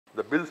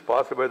The bills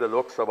passed by the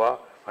Lok Sabha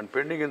and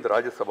pending in the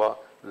Rajya Sabha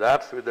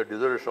lapse with the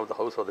dissolution of the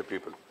House of the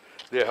People.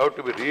 They have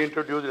to be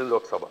reintroduced in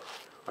Lok Sabha,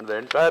 and the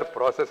entire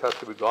process has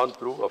to be gone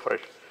through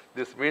afresh.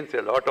 This means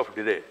a lot of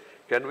delay.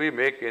 Can we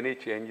make any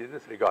change in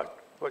this regard?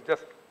 Well,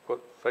 just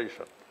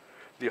suggestion.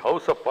 The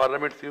House of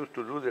Parliament seems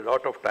to lose a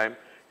lot of time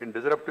in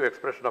disruptive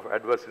expression of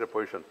adversary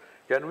position.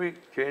 Can we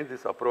change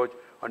this approach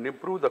and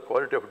improve the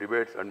quality of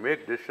debates and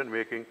make decision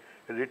making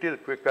a little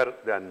quicker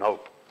than now?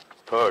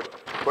 Third,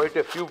 quite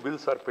a few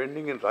bills are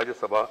pending in Rajya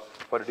Sabha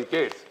for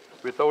decades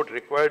without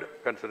required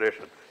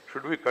consideration.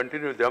 Should we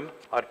continue them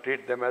or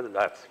treat them as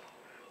lapsed?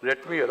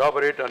 Let me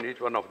elaborate on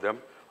each one of them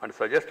and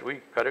suggest we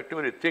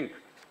collectively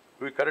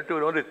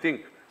only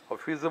think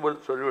of feasible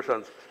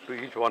solutions to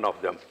each one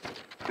of them.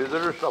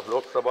 Dissolution of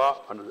Lok Sabha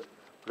and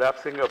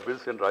lapsing of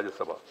bills in Rajya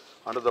Sabha.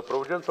 Under the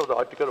provisions of the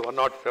Article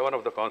 107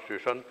 of the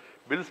Constitution,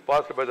 bills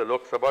passed by the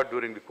Lok Sabha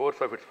during the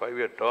course of its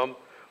 5-year term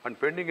and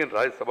pending in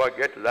Rajya Sabha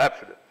get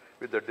lapsed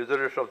with the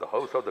dissolution of the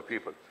House of the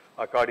People.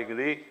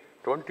 Accordingly,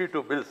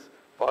 22 bills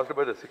passed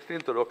by the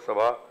 16th Lok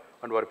Sabha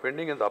and were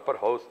pending in the upper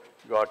house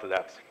got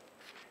lapsed.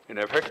 In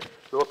effect,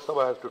 Lok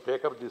Sabha has to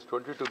take up these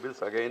 22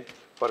 bills again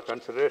for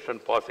consideration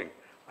passing.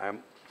 I am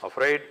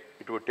afraid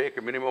it would take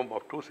a minimum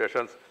of 2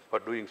 sessions for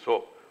doing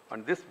so.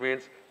 And this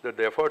means that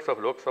the efforts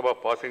of Lok Sabha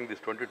passing these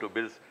 22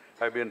 bills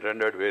have been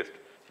rendered waste.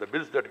 The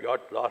bills that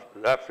got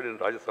lapsed in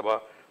Rajya Sabha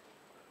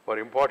were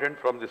important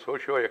from the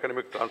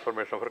socio-economic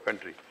transformation of our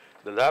country.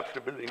 The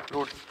lapsed bill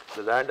includes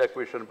the Land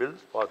Acquisition Bill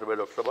passed by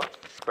Lok Sabha,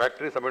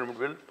 Factories Amendment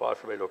Bill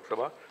passed by Lok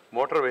Sabha,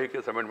 Motor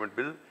Vehicles Amendment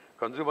Bill,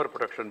 Consumer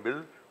Protection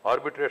Bill,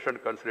 Arbitration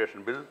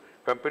Conciliation Bill,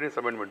 Companies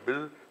Amendment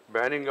Bill,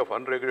 Banning of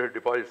Unregulated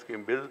Deposit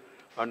Scheme Bill,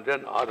 and then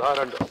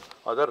Aadhaar and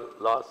Other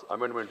Laws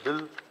Amendment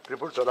Bill,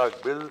 Triple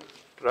Talaq Bill,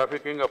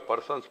 Trafficking of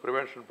Persons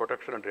Prevention,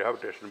 Protection and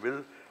Rehabilitation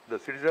Bill, the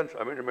Citizens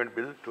Amendment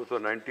Bill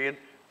 2019,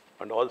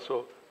 and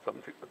also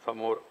some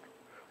more.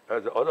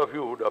 As all of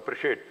you would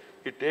appreciate,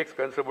 it takes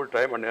considerable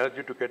time and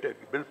energy to get a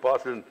bill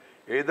passed in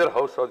either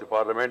house of the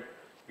Parliament.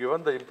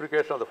 Given the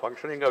implication of the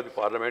functioning of the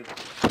Parliament,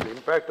 the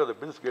impact of the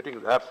bills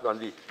getting lapsed on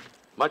the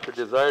much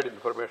desired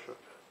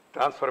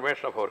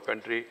transformation of our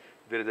country,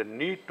 there is a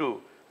need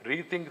to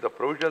rethink the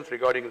provisions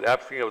regarding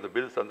lapsing of the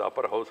bills on the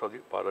upper house of the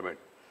Parliament.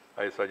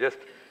 I suggest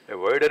a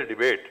wider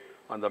debate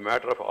on the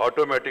matter of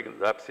automatic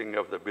lapsing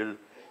of the bill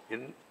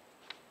in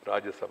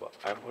Rajya Sabha.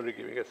 I am only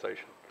giving a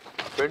suggestion.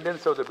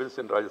 Pendence of the bills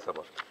in Rajya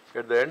Sabha.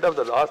 At the end of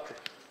the last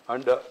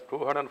and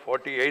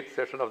 248th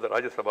session of the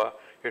Rajya Sabha,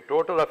 a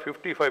total of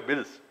 55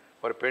 bills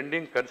were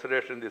pending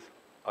consideration in this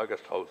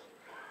August House.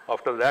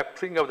 After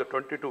lapsing of the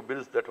 22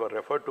 bills that were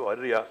referred to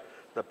earlier,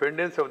 the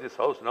pendence of this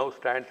House now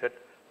stands at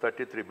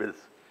 33 bills.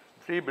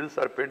 3 bills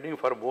are pending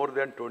for more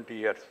than 20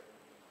 years.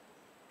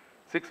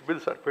 6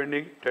 bills are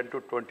pending 10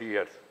 to 20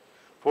 years.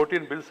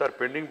 14 bills are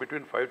pending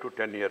between 5 to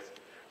 10 years.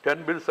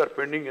 10 bills are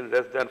pending in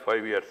less than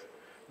 5 years.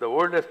 The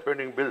oldest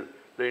pending bill,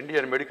 the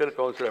Indian Medical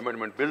Council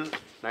Amendment Bill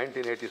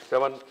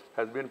 1987,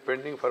 has been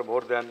pending for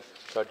more than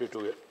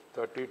 32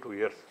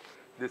 years.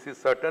 This is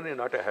certainly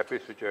not a happy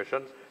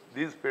situation.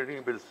 These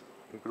pending bills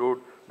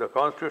include the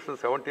Constitution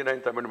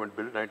 79th Amendment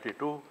Bill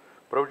 92,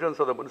 provisions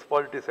of the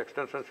Municipalities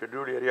Extension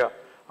Scheduled Area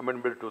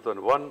Amendment Bill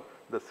 2001,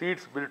 the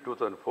Seeds Bill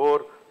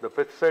 2004, the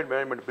Pesticide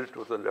Management Bill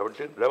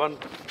 2011,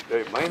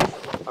 the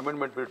Mines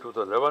Amendment Bill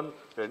 2011,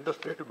 the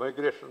Interstate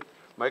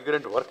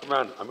Migrant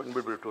Workman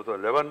Amendment Bill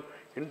 2011,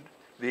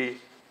 the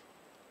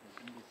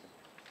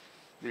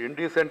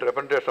Indecent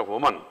Representation of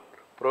Women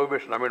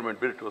Prohibition Amendment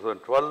Bill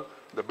 2012,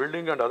 the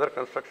Building and Other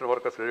Construction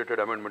Workers Related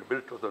Amendment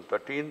Bill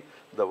 2013,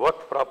 the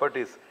Work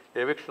Properties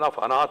Eviction of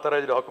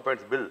Unauthorized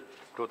Occupants Bill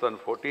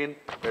 2014,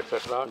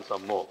 etc., and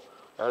some more.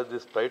 As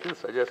this title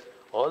suggests,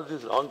 all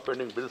these long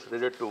pending bills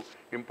relate to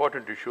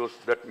important issues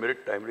that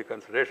merit timely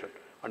consideration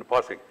and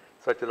passing.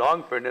 Such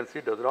long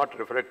pendency does not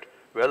reflect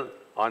well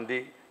on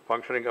the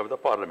functioning of the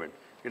Parliament.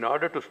 In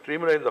order to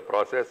streamline the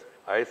process,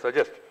 I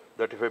suggest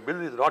that if a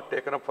bill is not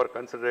taken up for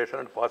consideration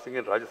and passing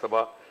in Rajya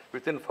Sabha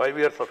within 5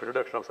 years of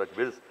introduction of such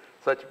bills,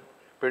 such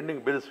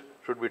pending bills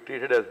should be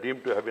treated as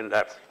deemed to have been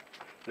lapsed.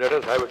 Let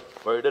us have a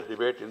wider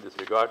debate in this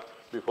regard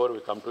before we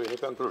come to any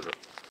conclusion.